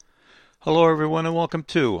Hello, everyone, and welcome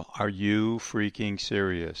to Are You Freaking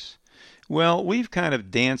Serious? Well, we've kind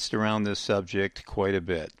of danced around this subject quite a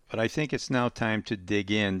bit, but I think it's now time to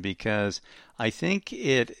dig in because I think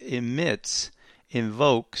it invokes,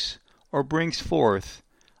 or brings forth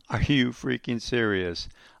Are You Freaking Serious?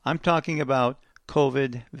 I'm talking about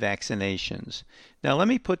COVID vaccinations. Now, let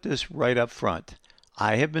me put this right up front.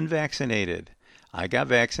 I have been vaccinated. I got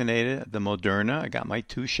vaccinated, the Moderna. I got my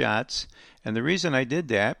 2 shots. And the reason I did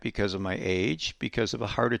that, because of my age, because of a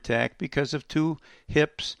heart attack, because of 2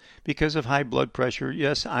 hips, because of high blood pressure.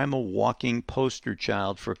 Yes, I'm a walking poster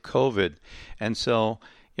child for COVID. And so,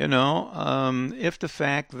 if the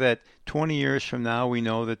fact that 20 years from now we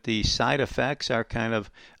know that the side effects are kind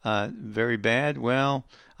of very bad, well,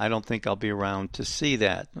 I don't think I'll be around to see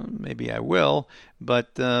that. Maybe I will,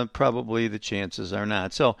 but probably the chances are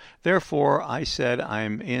not. So, therefore, I said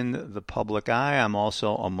I'm in the public eye. I'm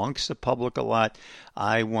also amongst the public a lot.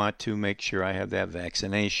 I want to make sure I have that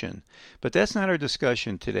vaccination. But that's not our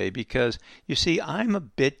discussion today because, you see, I'm a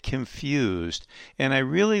bit confused, and I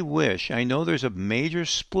really wish, I know there's a major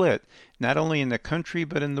split, not only in the country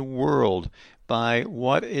but in the world, by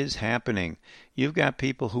what is happening. You've got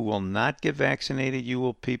people who will not get vaccinated.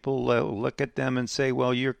 People look at them and say,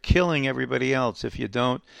 well, you're killing everybody else if you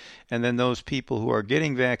don't. And then those people who are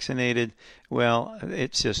getting vaccinated, well,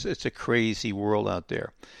 it's a crazy world out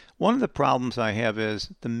there. One of the problems I have is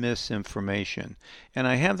the misinformation. And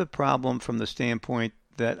I have the problem from the standpoint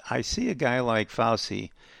that I see a guy like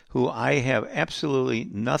Fauci, who I have absolutely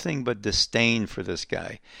nothing but disdain for this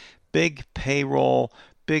guy. Big payroll,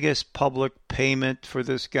 biggest public payment for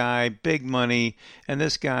this guy, big money, and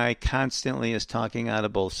this guy constantly is talking out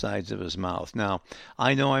of both sides of his mouth. Now,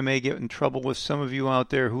 I know I may get in trouble with some of you out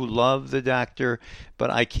there who love the doctor,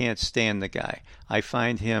 but I can't stand the guy. I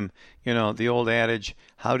find him, the old adage,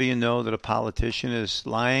 how do you know that a politician is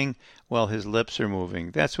lying? Well, his lips are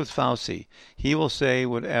moving. That's with Fauci. He will say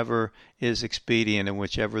whatever is expedient and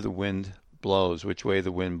whichever the wind blows, which way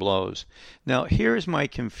the wind blows. Now, here's my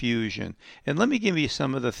confusion. And let me give you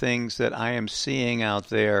some of the things that I am seeing out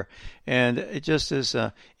there. And it just is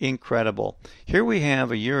incredible. Here we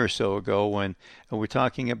have a year or so ago when we're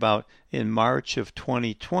talking about in March of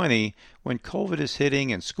 2020, when COVID is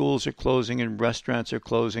hitting and schools are closing and restaurants are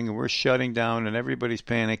closing and we're shutting down and everybody's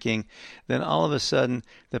panicking, then all of a sudden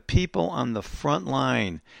the people on the front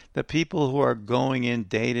line, the people who are going in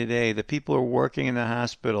day to day, the people who are working in the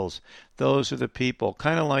hospitals, those are the people,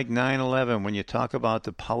 kind of like 9/11 when you talk about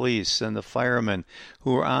the police and the firemen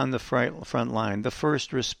who are on the front line, the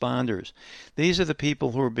first responders. These are the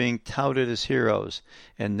people who are being touted as heroes.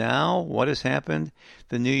 And now what has happened?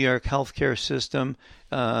 The New York healthcare system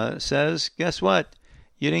says, guess what?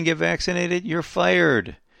 You didn't get vaccinated, you're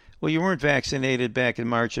fired. Well, you weren't vaccinated back in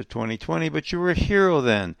March of 2020, but you were a hero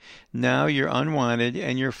then. Now you're unwanted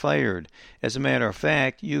and you're fired. As a matter of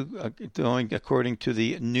fact, according to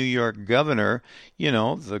the New York governor,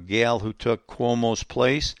 the gal who took Cuomo's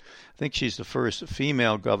place, I think she's the first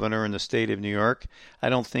female governor in the state of New York. I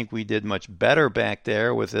don't think we did much better back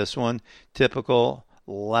there with this one. Typical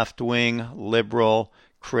left-wing, liberal,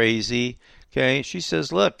 crazy. Okay, she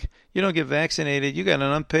says, look, you don't get vaccinated, you got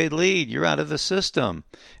an unpaid leave, you're out of the system.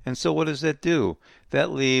 And so what does that do?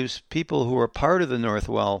 That leaves people who are part of the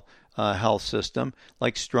Northwell health system,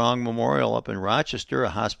 like Strong Memorial up in Rochester, a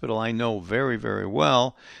hospital I know very, very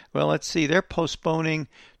well. Well, let's see, they're postponing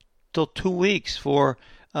till 2 weeks for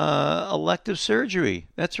elective surgery.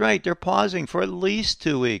 That's right, they're pausing for at least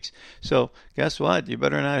 2 weeks. So guess what? You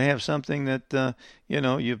better not have something that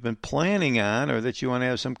you've been planning on, or that you want to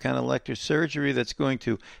have some kind of elective surgery that's going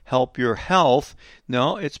to help your health.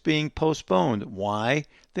 No, it's being postponed. Why?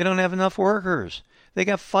 They don't have enough workers. They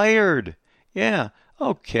got fired. Yeah.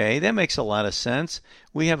 Okay, that makes a lot of sense.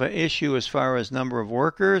 We have an issue as far as number of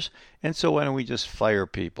workers, and so why don't we just fire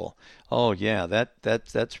people? Oh yeah,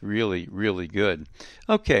 that's really, really good.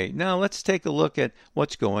 Okay, now let's take a look at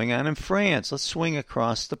what's going on in France. Let's swing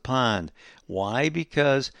across the pond. Why?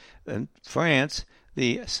 Because in France,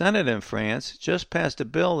 the Senate in France just passed a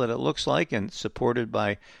bill that it looks like, and supported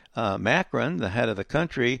by Macron, the head of the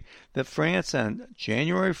country, that France on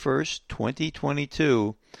January 1st,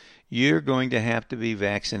 2022, you're going to have to be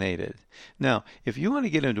vaccinated. Now, if you want to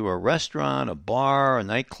get into a restaurant, a bar, a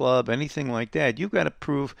nightclub, anything like that, you've got to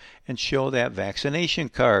prove and show that vaccination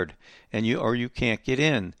card, or you can't get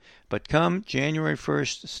in. But come January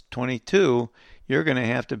 1st, 22, you're going to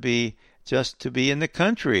have to be just to be in the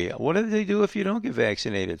country. What do they do if you don't get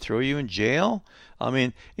vaccinated? Throw you in jail? I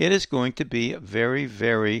mean, it is going to be very,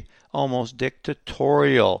 very almost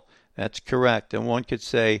dictatorial. That's correct. And one could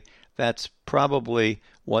say that's probably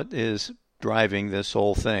what is driving this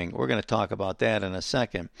whole thing. We're going to talk about that in a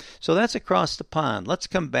second. So that's across the pond. Let's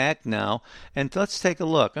come back now and let's take a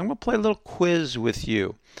look. I'm going to play a little quiz with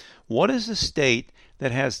you. What is the state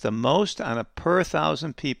that has the most on a per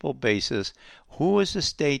 1,000 people basis? Who is the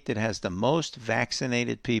state that has the most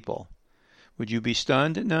vaccinated people? Would you be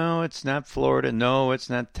stunned? No, it's not Florida. No, it's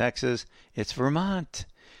not Texas. It's Vermont.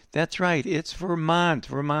 That's right. It's Vermont.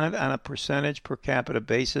 Vermont, on a percentage per capita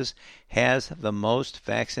basis, has the most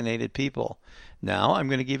vaccinated people. Now, I'm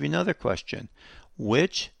going to give you another question.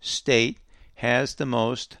 Which state has the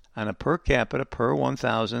most, on a per capita, per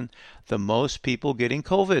 1,000, the most people getting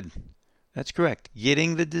COVID? That's correct.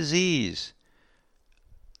 Getting the disease.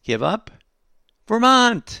 Give up?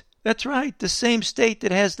 Vermont. That's right. The same state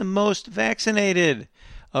that has the most vaccinated.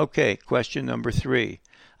 Okay, question number 3.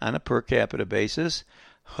 On a per capita basis,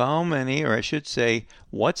 how many, or I should say,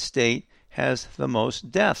 what state has the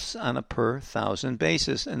most deaths on a per 1,000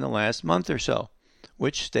 basis in the last month or so?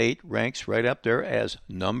 Which state ranks right up there as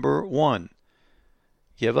number 1?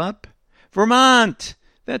 Give up? Vermont!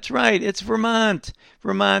 That's right, it's Vermont.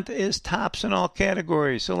 Vermont is tops in all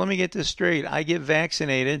categories. So let me get this straight. I get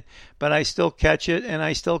vaccinated, but I still catch it and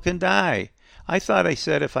I still can die. I thought I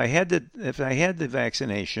said if I had the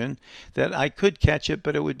vaccination that I could catch it,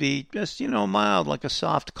 but it would be just, mild, like a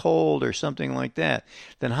soft cold or something like that.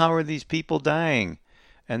 Then how are these people dying?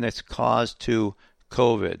 And that's caused to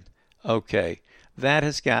COVID. Okay, that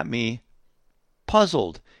has got me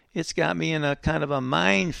puzzled. It's got me in a kind of a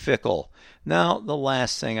mind fickle. Now, the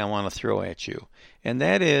last thing I want to throw at you, and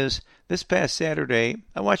that is this past Saturday,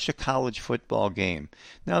 I watched a college football game.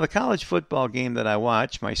 Now, the college football game that I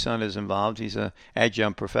watched, my son is involved. He's an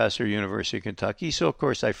adjunct professor, University of Kentucky. So, of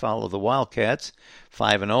course, I follow the Wildcats,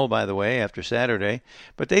 5-0, by the way, after Saturday.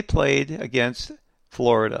 But they played against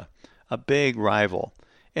Florida, a big rival.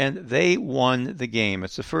 And they won the game.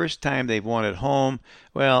 It's the first time they've won at home.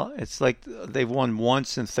 Well, it's like they've won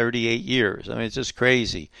once in 38 years. I mean, it's just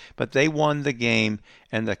crazy. But they won the game,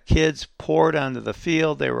 and the kids poured onto the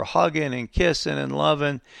field. They were hugging and kissing and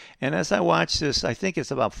loving. And as I watched this, I think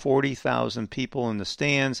it's about 40,000 people in the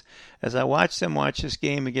stands. As I watched them watch this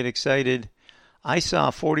game and get excited, I saw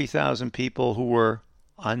 40,000 people who were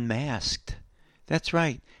unmasked. That's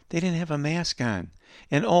right. They didn't have a mask on.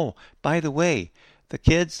 And oh, by the way, the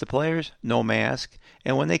kids, the players, no mask.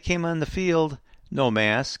 And when they came on the field, no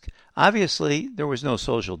mask. Obviously, there was no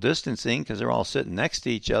social distancing because they're all sitting next to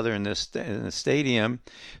each other in the stadium.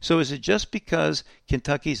 So is it just because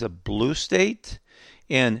Kentucky's a blue state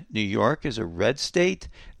and New York is a red state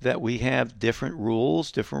that we have different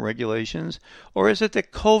rules, different regulations? Or is it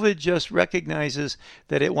that COVID just recognizes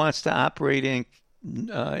that it wants to operate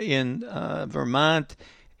in Vermont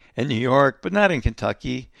and New York, but not in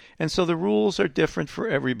Kentucky, and so the rules are different for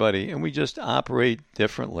everybody, and we just operate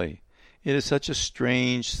differently. It is such a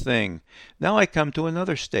strange thing. Now I come to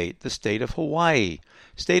another state, the state of Hawaii.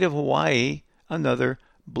 State of Hawaii, another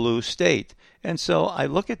blue state. And so I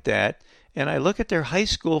look at that, and I look at their high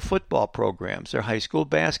school football programs, their high school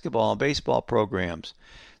basketball and baseball programs.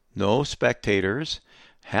 No spectators,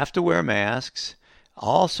 have to wear masks,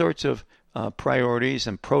 all sorts of priorities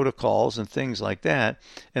and protocols and things like that.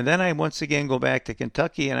 And then I once again go back to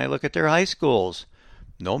Kentucky and I look at their high schools.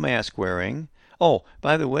 No mask wearing. Oh,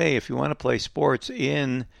 by the way, if you want to play sports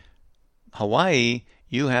in Hawaii,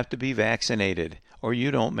 you have to be vaccinated or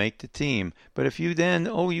you don't make the team. But if you then,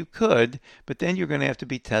 you could, but then you're going to have to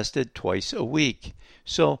be tested twice a week.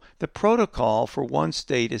 So the protocol for one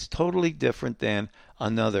state is totally different than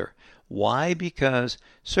another. Why? Because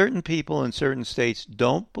certain people in certain states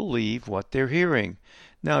don't believe what they're hearing.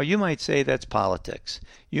 Now, you might say that's politics.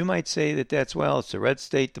 You might say it's the red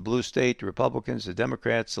state, the blue state, the Republicans, the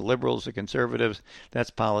Democrats, the liberals, the conservatives. That's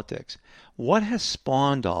politics. What has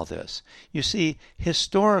spawned all this? You see,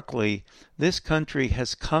 historically, this country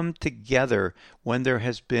has come together when there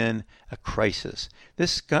has been a crisis.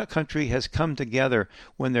 This country has come together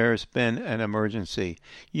when there has been an emergency.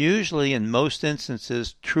 Usually, in most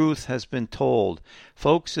instances, truth has been told.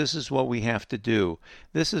 Folks, this is what we have to do.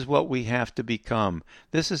 This is what we have to become.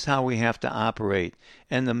 This is how we have to operate.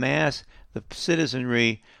 And the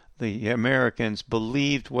citizenry, the Americans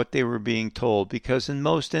believed what they were being told because in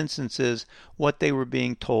most instances what they were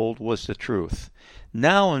being told was the truth.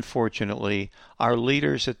 Now, unfortunately, our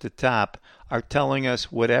leaders at the top are telling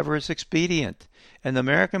us whatever is expedient. And the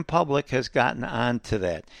American public has gotten on to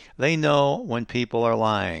that. They know when people are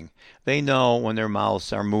lying. They know when their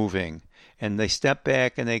mouths are moving. And they step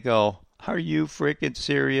back and they go, are you freaking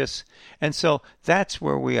serious? And so that's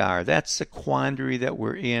where we are. That's the quandary that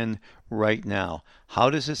we're in right now.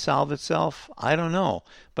 How does it solve itself? I don't know.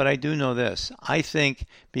 But I do know this. I think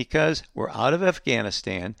because we're out of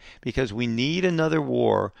Afghanistan, because we need another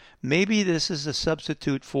war, maybe this is a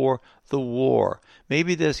substitute for the war.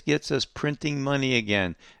 Maybe this gets us printing money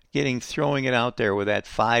again, throwing it out there with that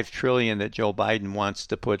 $5 trillion that Joe Biden wants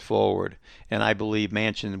to put forward. And I believe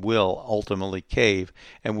Manchin will ultimately cave,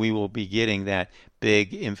 and we will be getting that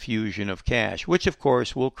big infusion of cash, which of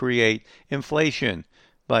course will create inflation.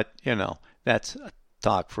 But, that's a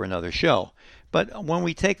talk for another show. But when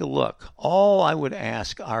we take a look, all I would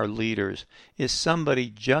ask our leaders is somebody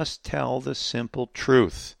just tell the simple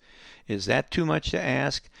truth. Is that too much to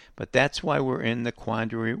ask? But that's why we're in the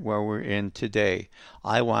quandary where we're in today.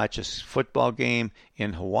 I watch a football game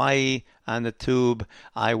in Hawaii on the tube.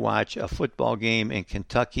 I watch a football game in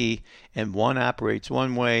Kentucky, and one operates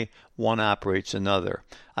one way, one operates another.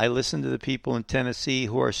 I listen to the people in Tennessee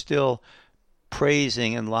who are still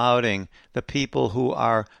praising and lauding the people who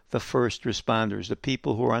are the first responders, the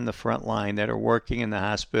people who are on the front line, that are working in the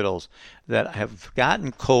hospitals, that have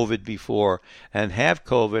gotten COVID before and have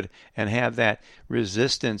COVID and have that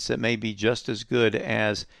resistance that may be just as good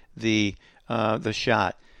as the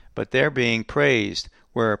shot. But they're being praised,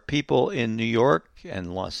 where people in New York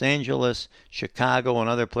and Los Angeles, Chicago, and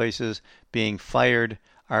other places being fired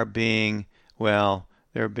are being,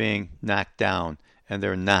 they're being knocked down, and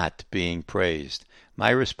they're not being praised.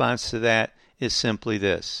 My response to that is simply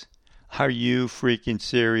this. Are you freaking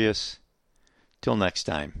serious? Till next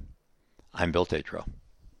time, I'm Bill Tatro.